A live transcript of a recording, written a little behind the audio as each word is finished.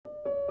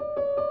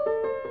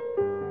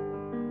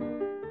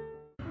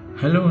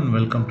Hello and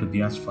welcome to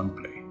Diya's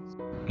Funplay.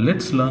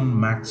 Let's learn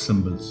math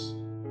symbols.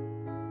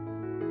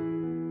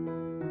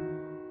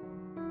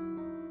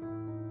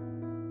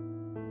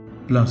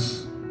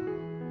 Plus,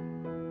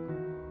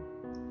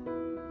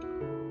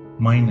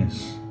 minus,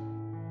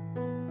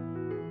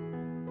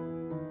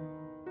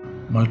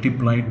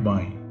 multiplied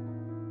by,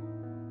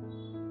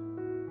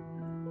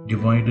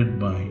 divided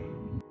by,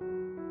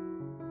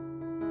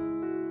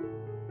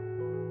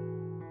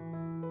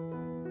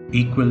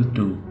 equal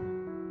to,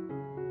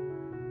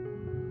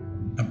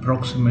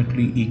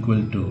 approximately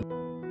equal to,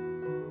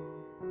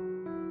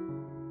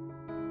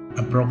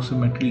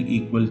 approximately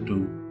equal to.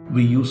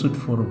 We use it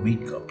for a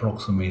weak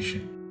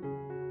approximation.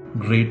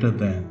 Greater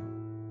than,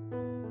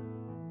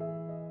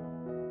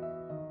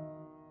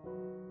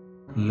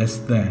 less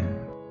than,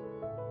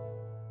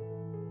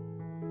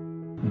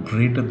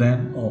 greater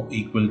than or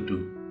equal to,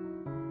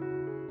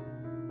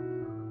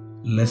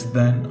 less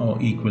than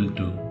or equal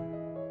to,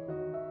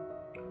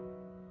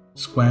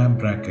 square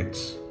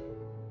brackets,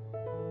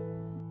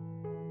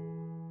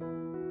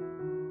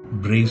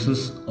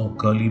 braces or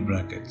curly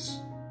brackets,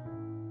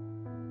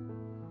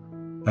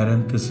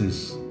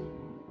 parenthesis,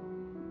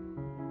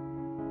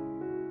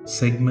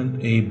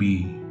 segment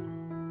AB,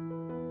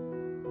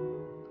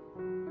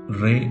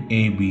 ray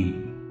AB,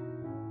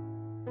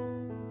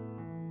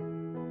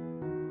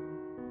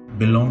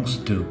 belongs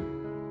to,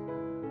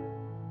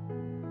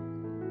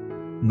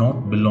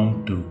 not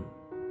belong to,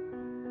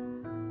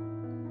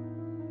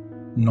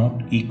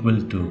 not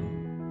equal to,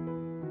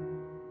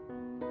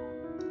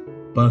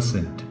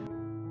 percent,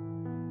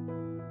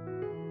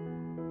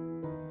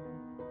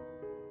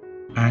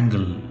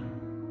 angle,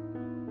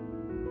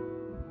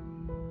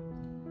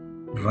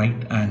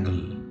 right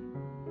angle,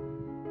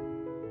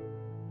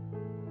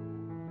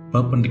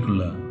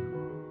 perpendicular,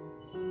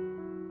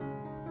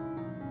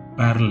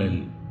 parallel,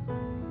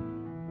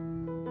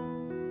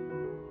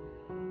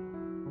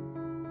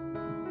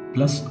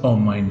 plus or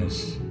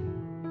minus,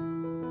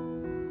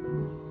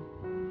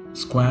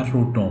 square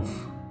root of,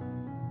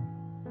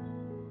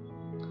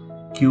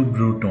 cube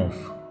root of,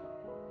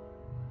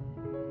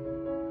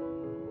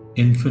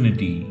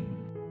 infinity,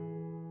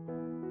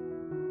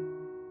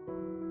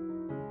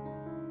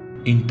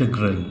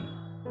 integral,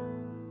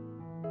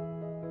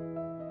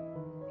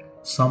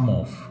 sum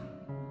of,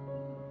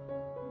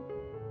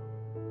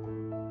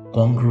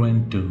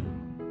 congruent to,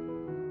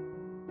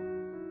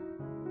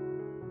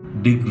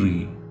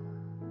 degree,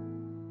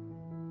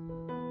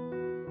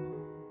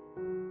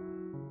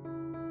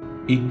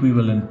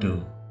 equivalent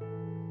to,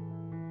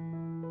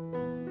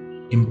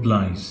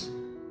 implies,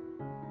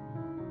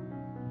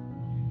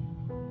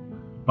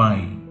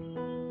 pi,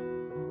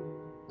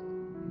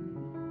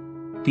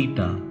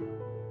 theta,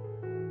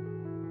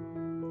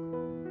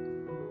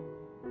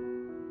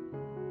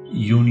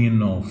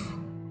 union of,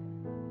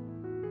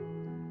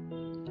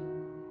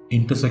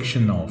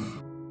 intersection of,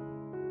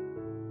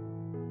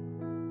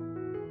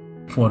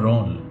 for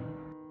all,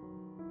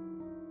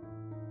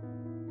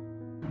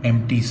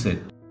 empty set,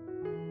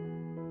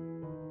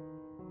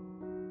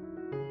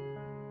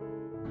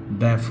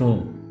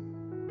 therefore,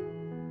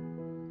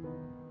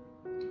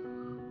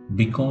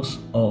 because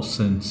or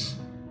since,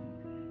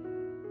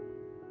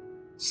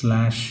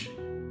 slash,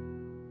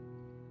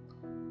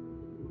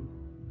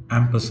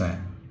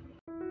 ampersand.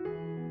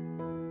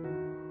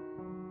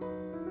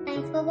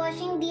 Thanks for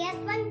watching DS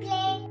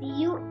Funplay.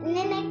 See you in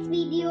the next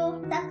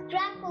video.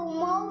 Subscribe for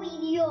more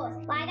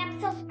videos. Why not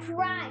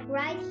subscribe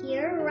right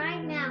here,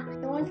 right now.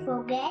 Don't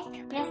forget,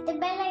 press the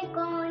bell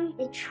icon.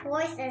 The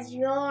choice is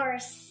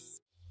yours.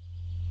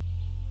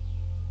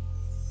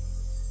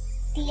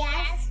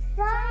 DS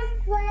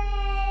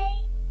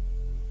Funplay.